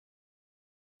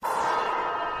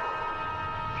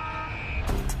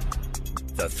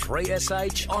The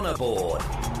 3SH Honour Board.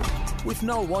 With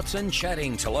Noel Watson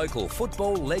chatting to local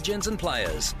football legends and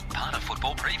players. Part of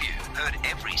Football Preview. Heard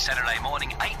every Saturday morning,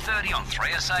 8:30 on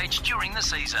 3SH during the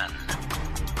season.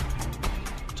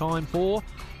 Time for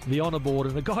the Honour Board.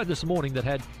 And a guy this morning that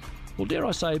had, well, dare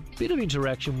I say, a bit of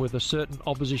interaction with a certain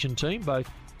opposition team, both,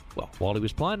 well, while he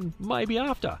was playing and maybe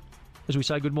after. As we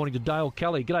say good morning to Dale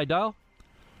Kelly. G'day, Dale.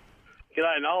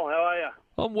 G'day, Noel. How are you?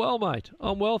 I'm well, mate.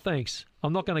 I'm well, thanks.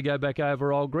 I'm not going to go back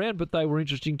over old ground, but they were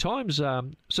interesting times.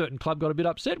 Certain club got a bit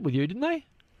upset with you, didn't they?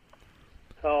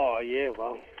 Oh, yeah,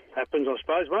 well, happens, I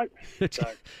suppose, mate.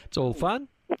 It's all fun.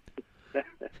 It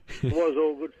was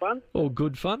all good fun. All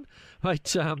good fun.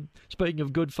 Mate, speaking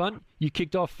of good fun, you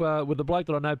kicked off with a bloke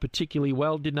that I know particularly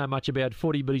well. Didn't know much about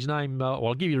footy, but his name, well,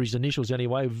 I'll give you his initials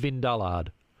anyway, Vin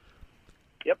Dullard.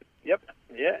 Yep.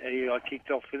 Yeah, I kicked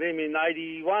off with him in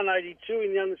 81, 82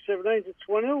 in the under-17s at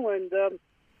Swan Hill, and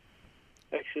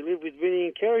actually lived with Vinny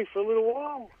and Kerry for a little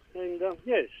while. And,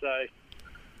 so...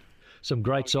 Some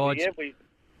great sides. Yeah,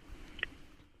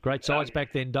 Great sides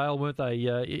back then, Dale, weren't they?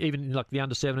 Even like the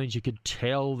under-17s, you could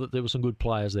tell that there were some good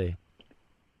players there.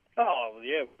 Oh,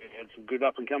 yeah, we had some good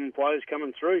up-and-coming players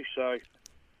coming through. So,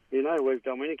 you know, we've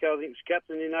Domenico, I think, was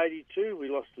captain in 82. We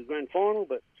lost the grand final,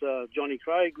 but Johnny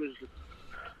Craig was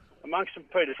amongst them,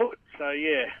 Peter Foot. So,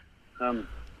 yeah.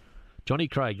 Johnny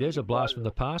Craig, there's a blast from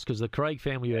the past, because the Craig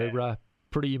family were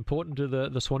pretty important to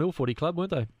the Swan Hill Footy Club,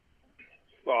 weren't they?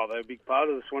 Well, they were a big part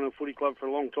of the Swan Hill Footy Club for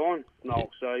a long time, Noel,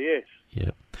 so yes.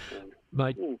 Yeah.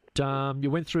 Mate,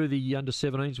 you went through the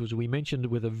under-17s, as we mentioned,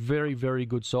 with a very, very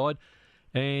good side.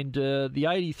 And the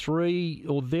 83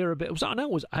 or thereabouts, I know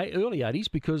it was early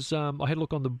 80s because I had a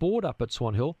look on the board up at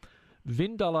Swan Hill.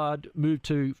 Vin Dullard moved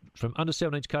from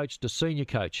under-17s coach to senior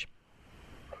coach.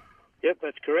 Yep,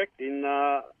 that's correct.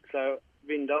 So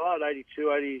Vin Dullard,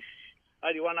 81,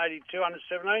 82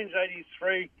 under-17s,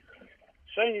 83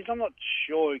 seniors. I'm not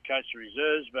sure who coached the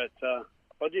reserves, but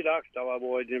I did ask Dullard,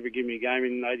 boy, he'd never give me a game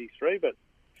in 83, but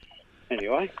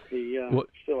anyway, he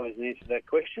still hasn't answered that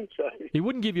question. So he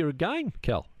wouldn't give you a game,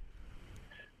 Cal?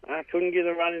 I couldn't get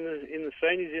a run in the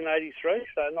seniors in 83,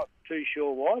 so not too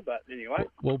sure why, but anyway.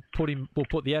 We'll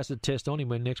put the acid test on him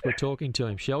when next we're talking to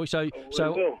him, shall we?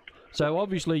 So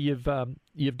obviously you've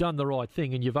done the right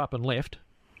thing and you've up and left.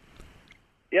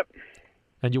 Yep.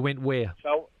 And you went where?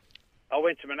 So I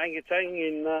went to Manangatang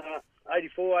in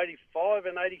 84, 85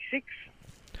 and 86.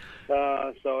 So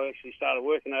I actually started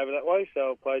working over that way.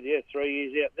 So I played 3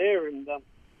 years out there and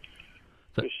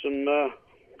with some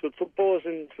good footballers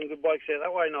and some good blokes out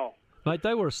that way, Noel. Mate,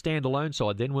 they were a standalone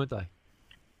side then, weren't they?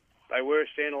 They were a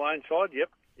standalone side,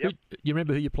 yep. You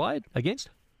remember who you played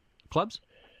against? Clubs?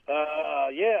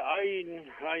 Ayin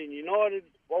United,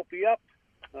 Walpy Up,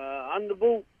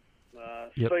 Underbull,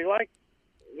 Sea Lake,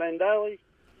 Mandalay,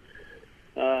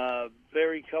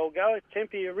 very cold go.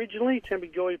 Tempe originally, Tempe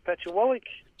Goy Patchawalik.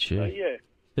 So, yeah.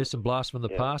 There's some blasts from the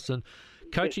past. And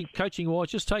coaching-wise,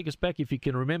 just take us back if you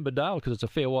can remember, Dale, because it's a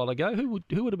fair while ago. Who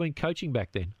would have been coaching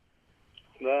back then?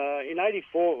 In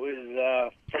 84, it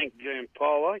was Frank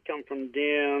Giampolo, come from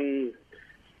down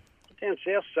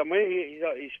south somewhere.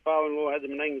 His father-in-law had the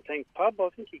Manangatang pub. I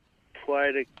think he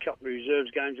played a couple of reserves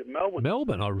games at Melbourne.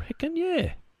 Melbourne, I reckon,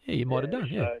 yeah. Yeah, you might have done,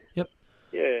 yeah. Yep.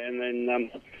 Yeah, and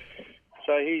then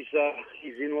so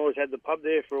his in-laws had the pub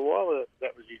there for a while.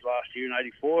 That was his last year in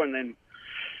 84, and then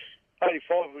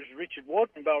 85 was Richard Ward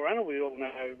from Balranna. We all know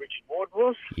who Richard Ward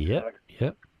was.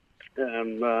 Yep.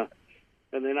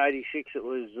 And then 86 it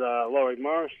was Laurie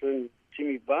Morris and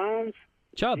Jimmy Barnes.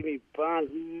 Chubb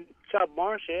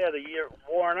Morris, had a year at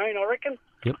Warrenane, I reckon.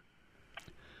 Yep.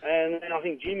 And then I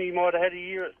think Jimmy might have had a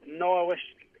year at Nye West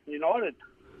United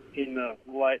in the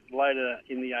later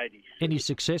in the 80s. Any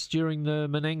success during the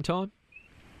Menang time?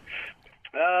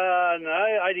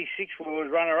 No, 86 was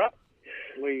runner-up.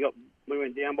 We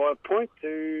went down by a point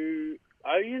to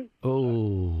Oyen.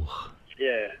 Oh.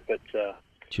 Yeah, but...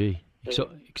 Gee,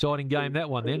 exciting game that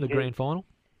one then, the grand final.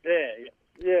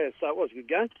 Yeah, so it was a good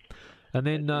game. And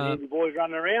then... the boys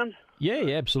running around.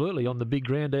 Yeah, absolutely, on the big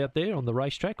ground out there, on the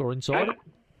racetrack or inside it.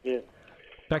 Yeah.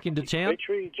 Back into town?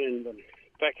 And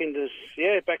back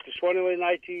to Swan Hill in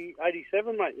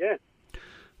 87, mate, yeah.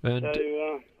 And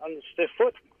under Steph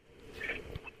Foot.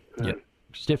 Yeah.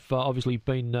 Steph obviously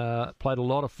played a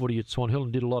lot of footy at Swan Hill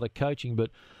and did a lot of coaching, but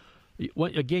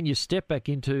again, you step back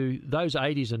into those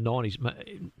 80s and 90s.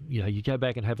 You know, you go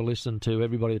back and have a listen to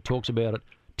everybody that talks about it.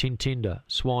 Tintinda,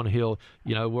 Swan Hill,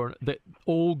 were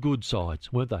all good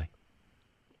sides, weren't they?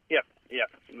 Yep,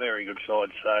 very good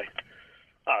sides. So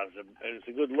it was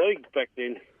a good league back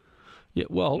then. Yeah,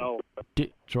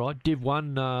 that's right. Div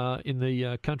 1 in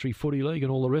the Country Footy League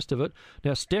and all the rest of it.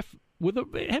 Now, Steph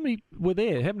How many were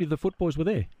there? How many of the footboys were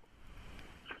there?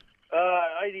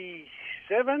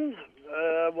 87.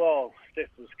 Well, Steph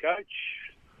was coach.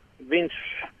 Vince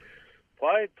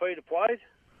played. Peter played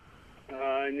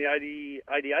in the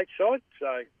 88 side.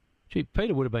 So, gee,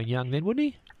 Peter would have been young then, wouldn't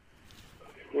he?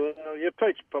 Well, yeah,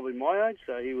 Pete's probably my age,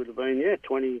 so he would have been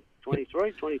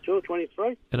 23, 22 or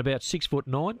 23. And about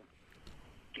 6'9".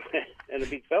 And a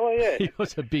big fella, yeah. He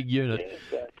was a big unit.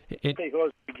 Yeah, so he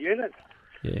was a big unit.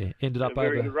 Yeah, ended up a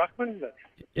very over. Good ruckman, but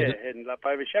ended up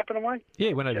over Shepparton way.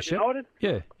 Yeah, went over Shep United.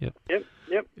 Yep. Yep.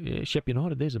 Yeah, Shep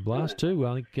United. There's a blast too.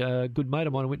 I think a good mate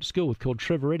of mine I went to school with called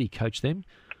Trevor Eddy coached them.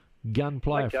 Gun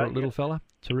player for a little fella.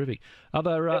 Terrific.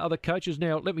 Other coaches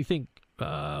now. Let me think.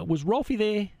 Was Rolfie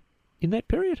there in that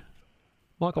period?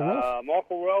 Michael Rolfe?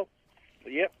 Michael Rolfe.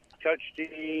 Yep. Coached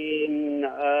in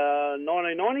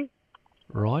 1990.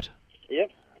 Right.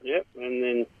 Yep. And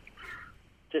then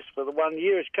just for the 1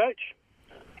 year as coach.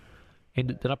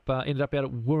 Ended up out at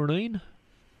Woroneen,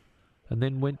 and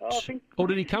then went. Or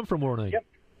did he come from Woroneen? Yep.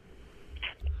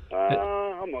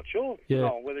 I'm not sure. Yeah.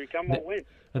 No, whether he come or went.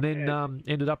 And then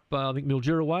ended up, I think,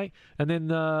 Mildura way. And then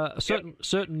a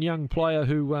certain young player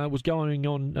who was going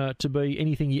on to be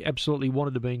anything he absolutely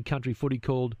wanted to be in country footy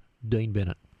called Dean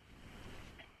Bennett.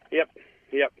 Yep.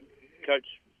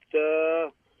 Coached,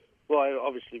 well,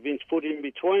 obviously Vince put in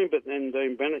between, but then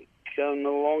Dean Bennett came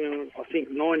along in, I think,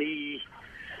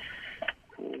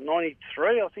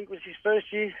 93, I think was his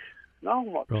first year. No,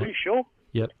 I'm not too sure.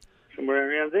 Yep. Somewhere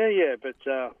around there, yeah. But,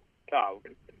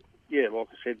 yeah, like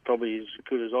I said, probably as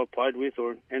good as I played with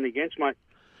and against, mate.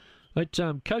 But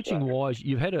coaching-wise,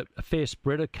 you've had a fair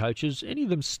spread of coaches. Any of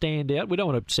them stand out? We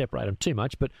don't want to separate them too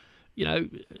much, but, you know,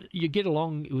 you get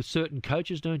along with certain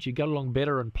coaches, don't you? Get along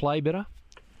better and play better?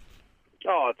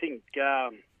 Oh, I think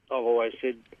I've always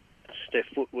said Steph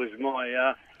Foote was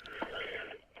my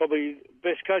probably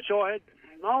best coach I had.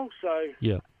 No, so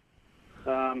yeah,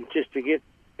 just to get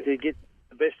the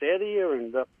best out of you,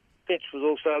 and Fetch was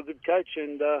also a good coach,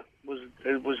 and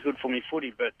it was good for me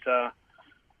footy. But I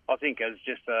think as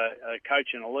just a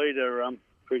coach and a leader,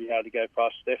 pretty hard to go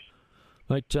past Steph.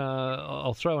 Mate,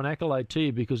 I'll throw an accolade to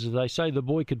you because they say the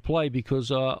boy could play. Because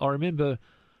I remember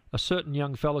a certain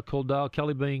young fella called Dale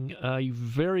Kelly being a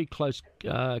very close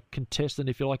contestant,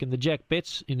 if you like, in the Jack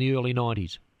Betts in the early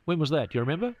 90s. When was that? Do you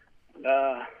remember?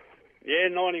 Yeah,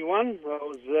 91. I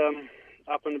was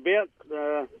up and about.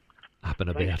 Up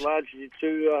and about. Thanks largely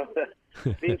to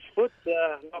Vince Foote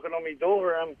knocking on my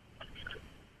door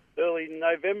early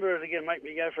November to make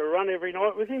me go for a run every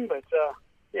night with him. But,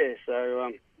 yeah,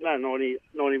 so,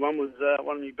 91 was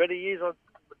one of my better years. I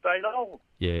stayed old.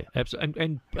 Yeah,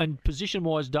 absolutely. And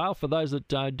position-wise, Dale, for those that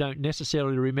don't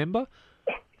necessarily remember,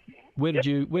 where did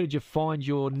you find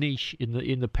your niche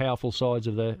in the powerful sides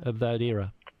of that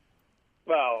era?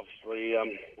 Well, obviously,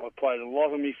 I played a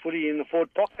lot of my footy in the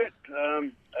forward pocket, a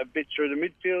bit through the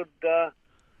midfield,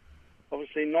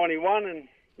 obviously 91, and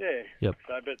yeah. Yep.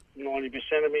 So, but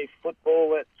 90% of my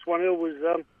football at Swan Hill was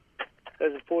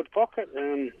as a forward pocket.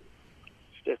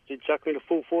 Steph did chuck me to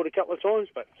full forward a couple of times,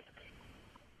 but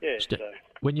yeah. So.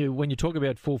 When you talk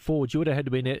about full forwards, you would have had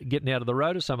to be getting out of the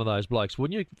road of some of those blokes,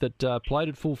 wouldn't you? That played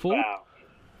at full forward. Wow.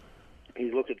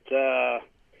 You look at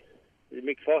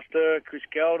Mick Foster, Chris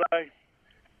Caldo,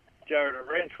 Jared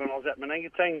Arentz when I was at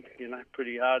Menangatang,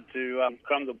 pretty hard to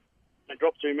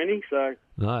drop too many. So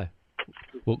no.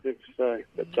 Well,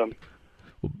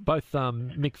 both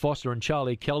Mick Foster and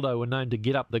Charlie Caldo were known to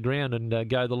get up the ground and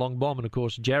go the long bomb, and of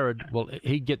course Jared, well,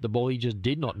 he'd get the ball, he just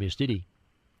did not miss, did he?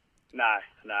 No,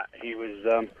 he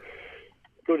was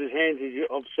good as hands as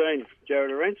I've seen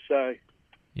Jared Arentz. So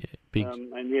yeah, big.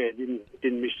 And yeah,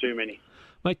 didn't miss too many.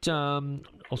 Mate, I'm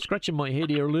scratching my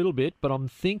head here a little bit, but I'm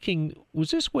thinking,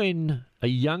 was this when a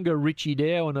younger Richie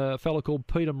Dow and a fellow called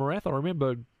Peter Morath, I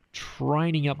remember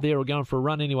training up there or going for a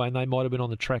run anyway, and they might have been on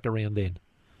the track around then?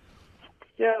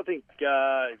 Yeah, I think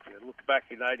if you look back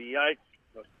in 88, I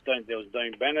think there was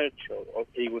Dean Bennett.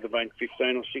 He would have been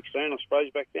 15 or 16, I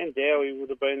suppose, back then. Dow, he would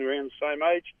have been around the same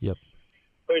age. Yep.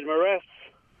 Peter Morath,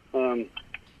 all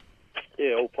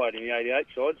played in the 88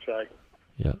 side, so...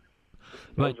 Yeah.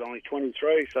 I was only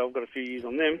 23, so I've got a few years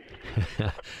on them.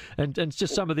 and it's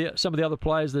just some of the other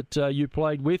players that you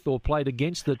played with or played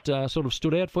against that sort of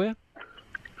stood out for you?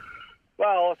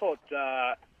 Well, I thought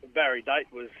Barry Date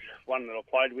was one that I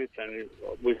played with and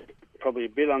was probably a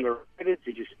bit underrated.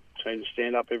 He just seemed to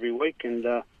stand up every week and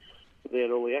they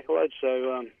had all the accolades.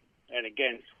 So, and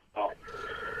again, I'm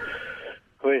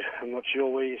not sure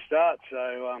where you start.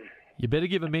 So you better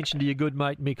give a mention to your good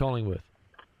mate Mick Hollingworth.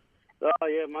 Oh,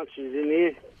 yeah, Munch is in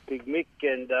here, Big Mick,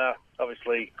 and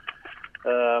obviously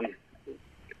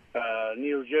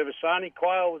Neil Gervasani,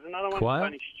 Quayle was another one. Quayle?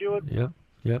 Tony Stewart.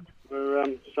 Yep. Were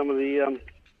some of the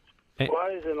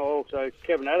players, and also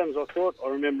Kevin Adams. I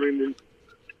remember him.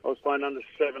 I was playing under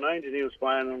 17s, and he was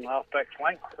playing on half-back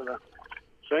flank for the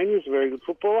seniors. A very good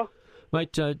footballer.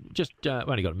 Mate, just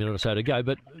only got a minute or so to go,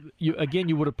 but you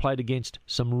would have played against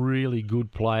some really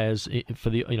good players for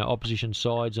the opposition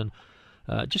sides, and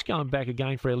just going back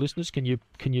again for our listeners, can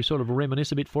you sort of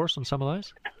reminisce a bit for us on some of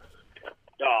those?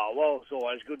 Oh well, it's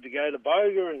always good to go to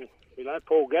Boga and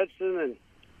Paul Gadsden,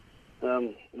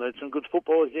 and they had some good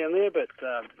footballers down there, but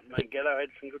Gatto had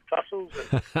some good tussles.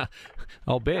 And,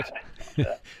 I'll bet.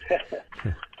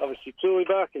 Obviously,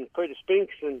 Tulibuck and Peter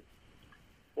Spinks and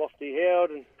Lofty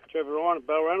Howard and Trevor Ryan and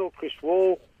Balranald, Chris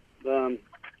Wall,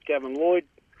 Gavin Lloyd,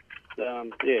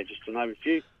 just to name a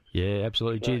few. Yeah,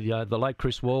 absolutely. Gee, the late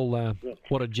Chris Wall,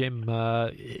 what a gem.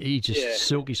 He's just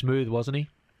silky smooth, wasn't he?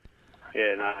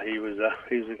 Yeah, no, he was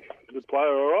a good player,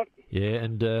 all right. Yeah,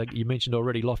 and you mentioned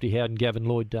already Lofty Howard and Gavin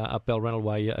Lloyd up Balranald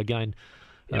way again.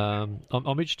 Yep. I'm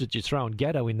interested you throwing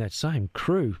Gatto in that same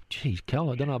crew. Geez,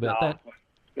 Cal, I don't know about that.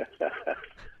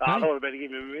 I thought I'd better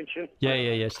give him a mention.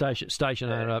 Yeah.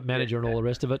 Station owner, manager, and all the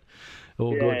rest of it.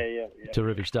 All good. Yeah.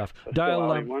 Terrific stuff.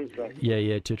 Dale,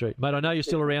 too true. Mate, I know you're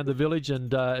still around the village,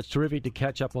 and it's terrific to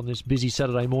catch up on this busy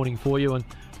Saturday morning for you. And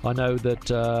I know that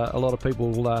a lot of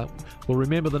people will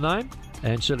remember the name,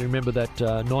 and certainly remember that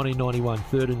 1991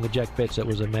 third in the Jack Betts. That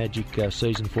was a magic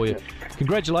season for you.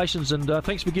 Congratulations, and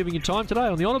thanks for giving your time today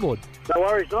on the Honour Board. No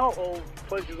worries, no. All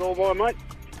pleasure's all mine, mate.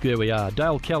 There we are.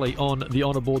 Dale Kelly on the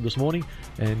Honour Board this morning,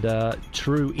 and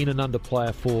true in and under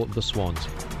player for the Swans.